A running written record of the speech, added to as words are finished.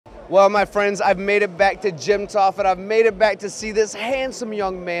Well, my friends, I've made it back to JIMTOF, and I've made it back to see this handsome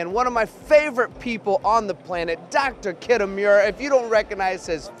young man, one of my favorite people on the planet, Dr. Kitamura. If you don't recognize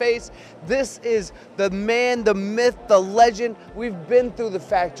his face, this is the man, the myth, the legend. We've been through the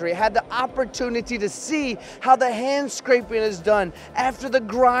factory, had the opportunity to see how the hand scraping is done, after the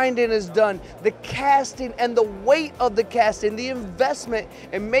grinding is done, the casting and the weight of the casting, the investment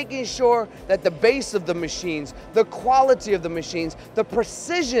in making sure that the base of the machines, the quality of the machines, the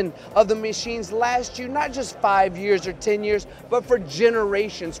precision of the machines last you not just 5 years or 10 years, but for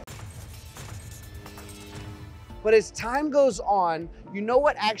generations. But as time goes on, you know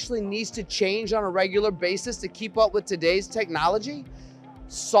what actually needs to change on a regular basis to keep up with today's technology?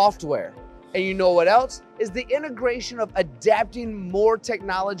 Software. And you know what else? Is the integration of adapting more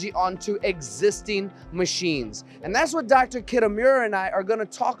technology onto existing machines. And that's what Dr. Kitamura and I are gonna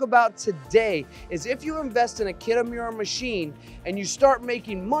talk about today, is if you invest in a Kitamura machine and you start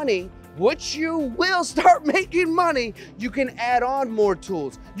making money, which you will start making money, you can add on more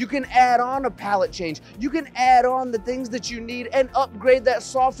tools. You can add on a pallet change. You can add on the things that you need and upgrade that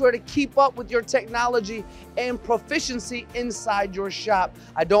software to keep up with your technology and proficiency inside your shop.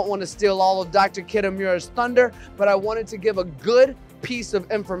 I don't want to steal all of Dr. Kitamura's thunder, but I wanted to give a good piece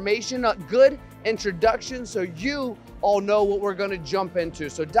of information, a good introduction, so you all know what we're going to jump into.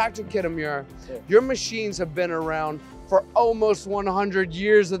 So Dr. Kitamura, your machines have been around for almost 100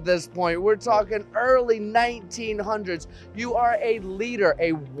 years at this point. We're talking early 1900s. You are a leader,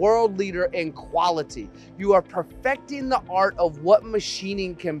 a world leader in quality. You are perfecting the art of what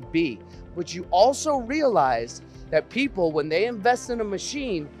machining can be. But you also realize that people, when they invest in a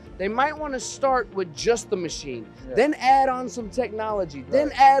machine, they might want to start with just the machine, then add on some technology,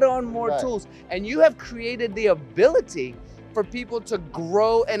 then add on more tools. And you have created the ability for people to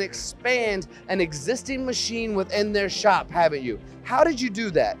grow and expand an existing machine within their shop, haven't you? How did you do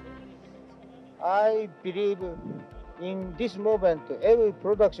that? I believe in this moment, every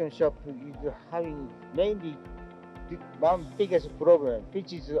production shop is having mainly one biggest problem,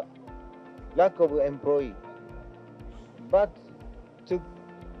 which is lack of employee. But to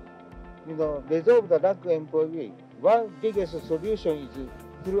resolve the lack of employee, one biggest solution is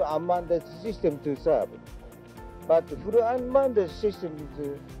through unmanned system to serve. But through unmanned system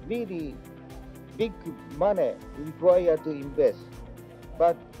is really big money required to invest.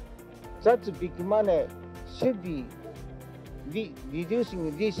 But such big money should be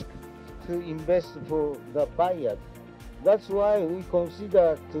reducing risk to invest for the buyers. That's why we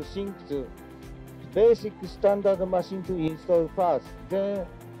consider to think to basic standard machine to install first. Then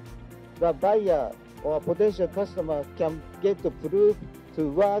the buyer or potential customer can get the proof to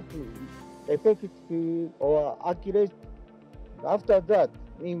work effectively or accurate. After that,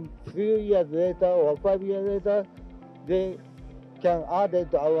 in few years later or 5 years later, they can add it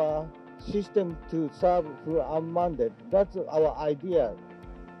to our system to serve through unmanned. That's our idea.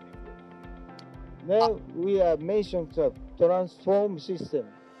 Now we have mentioned the transform system,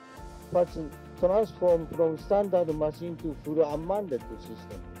 but transform from standard machine to full unmanned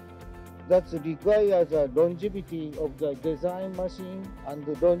system. That requires the longevity of the design machine and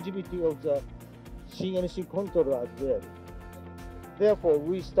the longevity of the CNC control as well. Therefore,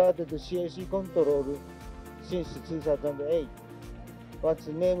 we started the CNC control since 2008. What's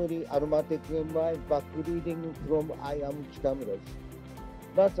namely automatic MI back reading from I am Kitamura.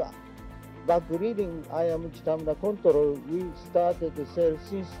 That's back reading I am Kitamura control we started to sell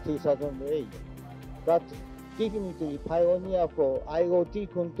since 2008. That definitely pioneer for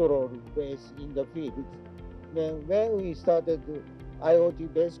IoT control base in the field. Then when we started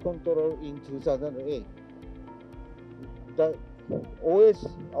IoT based control in 2008, the OS,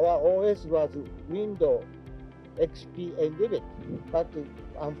 our OS was Windows XP Embedded, but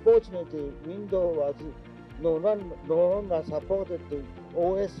unfortunately Windows was no longer supported the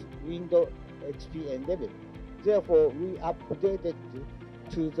OS Windows XP Embedded. Therefore, we updated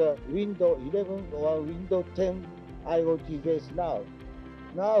to the Windows 11 or Windows 10 IoT base now.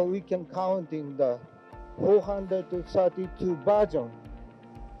 Now we can count in the 432 version.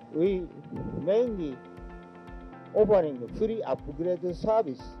 We mainly offering free upgrade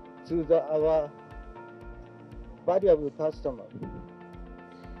service to our variable customer,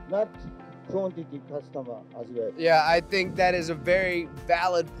 not quantity customer as well. Yeah, I think that is a very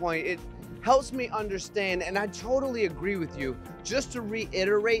valid point. It helps me understand, and I totally agree with you. Just to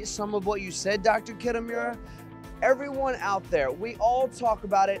reiterate some of what you said, Dr. Kitamura, everyone out there, we all talk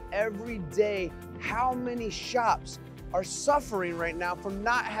about it every day, how many shops are suffering right now from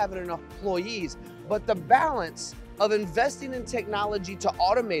not having enough employees. But the balance of investing in technology to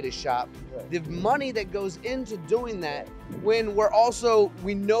automate a shop, the money that goes into doing that, when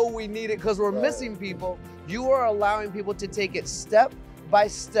we know we need it because we're missing people, you are allowing people to take it step by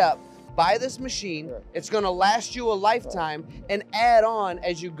step. Buy this machine, it's gonna last you a lifetime, and add on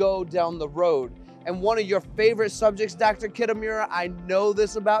as you go down the road. And one of your favorite subjects, Dr. Kitamura, I know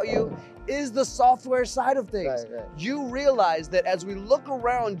this about you, is the software side of things. You realize that as we look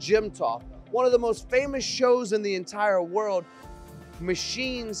around JIMTOF, one of the most famous shows in the entire world,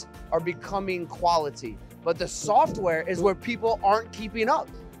 machines are becoming quality, but the software is where people aren't keeping up.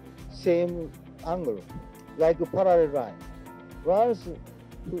 Same angle, like a parallel line. Once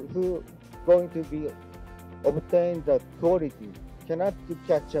who going to be obtain the quality cannot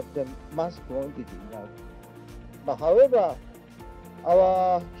catch up the mass quantity now. But however,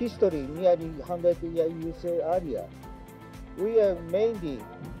 our history nearly 100 years earlier, we are mainly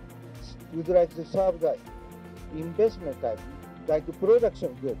would like to serve the investment type, like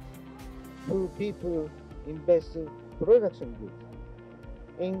production goods, who people invest in production goods.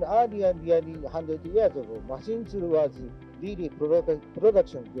 In earlier, nearly 100 years ago, machine tool was really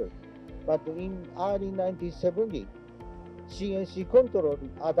production good. But in early 1970, CNC control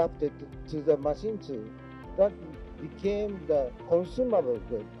adapted to the machine tool that became the consumable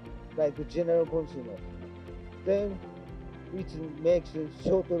good, like the general consumer. Then it makes a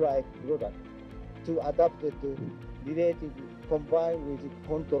short life product to adapt it to related combined with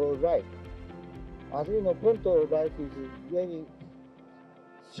control life. As you know, control life is very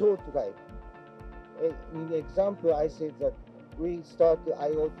short life. In example, I said that we started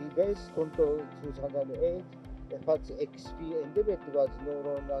IoT-based control in 2008, but XP Endeavor was no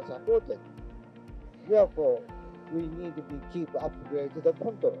longer supported. Therefore, we need to keep upgrade the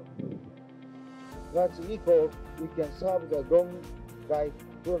control. That's equal, we can serve the long life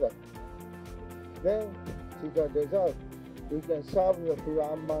product. Then, to the result, we can serve the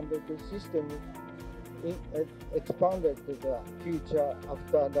full unmanned system expanded to the future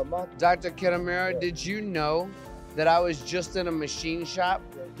after the market. Dr. Kitamura, did you know that I was just in a machine shop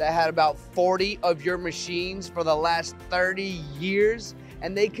that had about 40 of your machines for the last 30 years,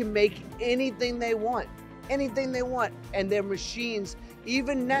 and they can make anything they want, and their machines,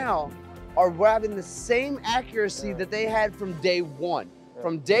 even now, are having the same accuracy that they had from day one.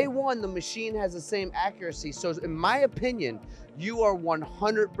 From day one, the machine has the same accuracy. So in my opinion, you are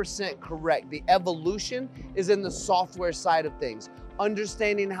 100% correct. The evolution is in the software side of things.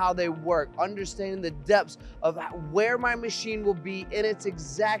 Understanding how they work, understanding the depths of where my machine will be in its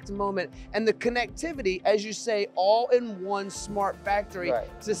exact moment, and the connectivity, as you say, all in one smart factory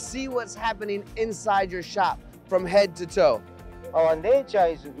to see what's happening inside your shop from head to toe. Our nature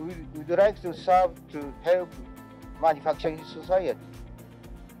is we would like to serve to help manufacturing society,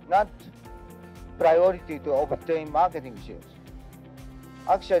 not priority to obtain marketing shares.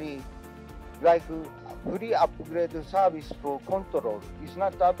 Actually, like free upgrade service for control is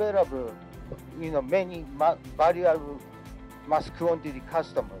not available in many variable mass quantity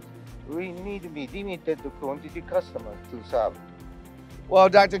customers. We need to be limited to quantity customers to serve. Well,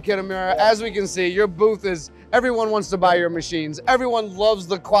 Dr. Kitamura, as we can see, your booth is, everyone wants to buy your machines. Everyone loves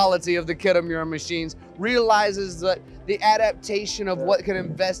the quality of the Kitamura machines, realizes that the adaptation of what can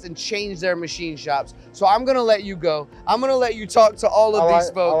invest and change their machine shops. So I'm gonna let you go. I'm gonna let you talk to all of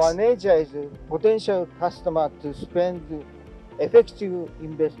these folks. Our nature is a potential customer to spend effective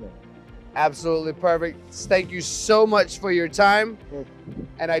investment. Absolutely perfect. Thank you so much for your time.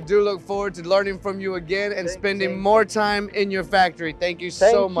 And I do look forward to learning from you again and spending more time in your factory. Thank you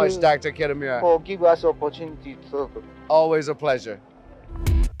so much, Dr. Kitamura. For giving us opportunity to talk. Always a pleasure.